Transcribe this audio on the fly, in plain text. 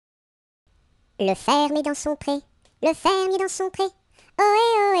Le fermier dans son pré, le fermier dans son pré.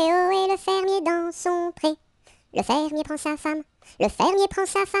 Ohé, ohé, ohé, le fermier dans son pré. Le fermier prend sa femme, le fermier prend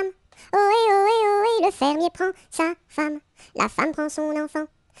sa femme. Ohé, ohé, ohé, le fermier prend sa femme. La femme prend son enfant,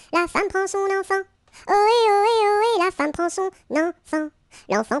 la femme prend son enfant. Ohé, ohé, ohé, la femme prend son enfant.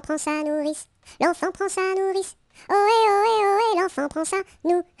 L'enfant prend sa nourrice, l'enfant prend sa nourrice. Ohé, ohé, ohé, l'enfant prend sa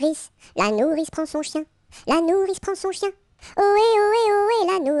nourrice. La nourrice prend son chien, la nourrice prend son chien. Ohé, ohé,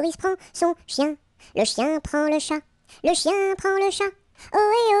 ohé, la nourrice prend son chien. Le chien prend le chat, le chien prend le chat.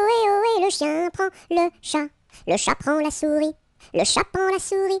 Ohé, ohé, ohé, le chien prend le chat. Le chat prend la souris, le chat prend la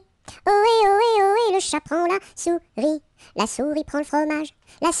souris. Ohé, ohé, ohé, le chat prend la souris. La souris prend le fromage,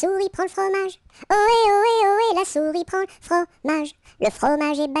 la souris prend le fromage. Ohé, ohé, ohé, la souris prend le fromage. Le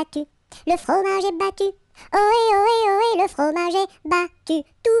fromage est battu, le fromage est battu. Ohé, ohé, ohé, le fromage est battu,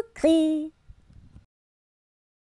 tout cru.